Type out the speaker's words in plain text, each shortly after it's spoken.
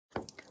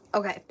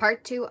Okay,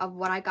 part 2 of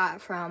what I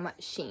got from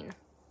Shein.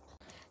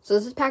 So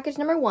this is package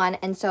number 1,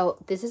 and so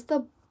this is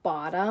the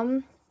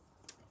bottom.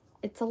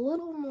 It's a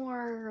little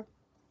more,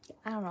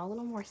 I don't know, a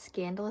little more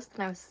scandalous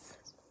than I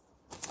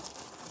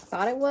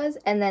thought it was.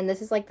 And then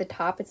this is like the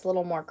top. It's a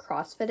little more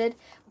cross-fitted,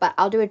 but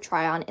I'll do a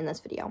try on in this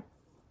video.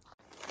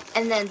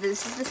 And then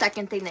this is the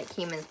second thing that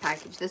came in this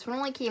package. This one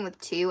only came with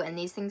 2, and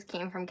these things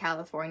came from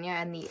California,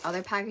 and the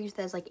other package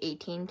that's like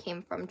 18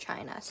 came from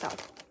China. So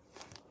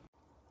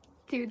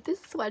dude, this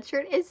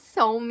sweatshirt is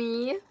so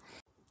me.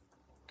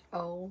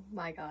 Oh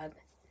my god.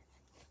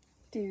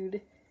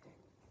 Dude.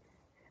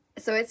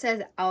 So it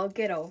says, I'll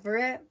get over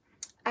it.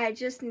 I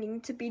just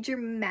need to be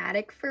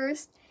dramatic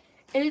first.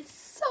 And it's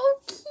so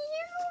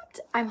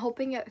cute. I'm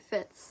hoping it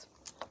fits.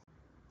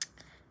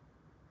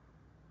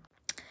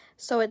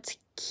 So it's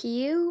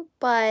cute,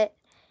 but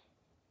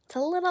it's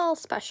a little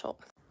special.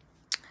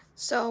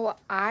 So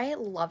I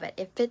love it.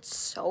 It fits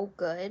so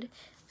good.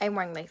 I'm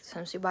wearing like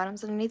swimsuit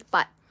bottoms underneath,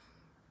 but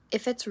it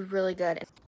fits really good.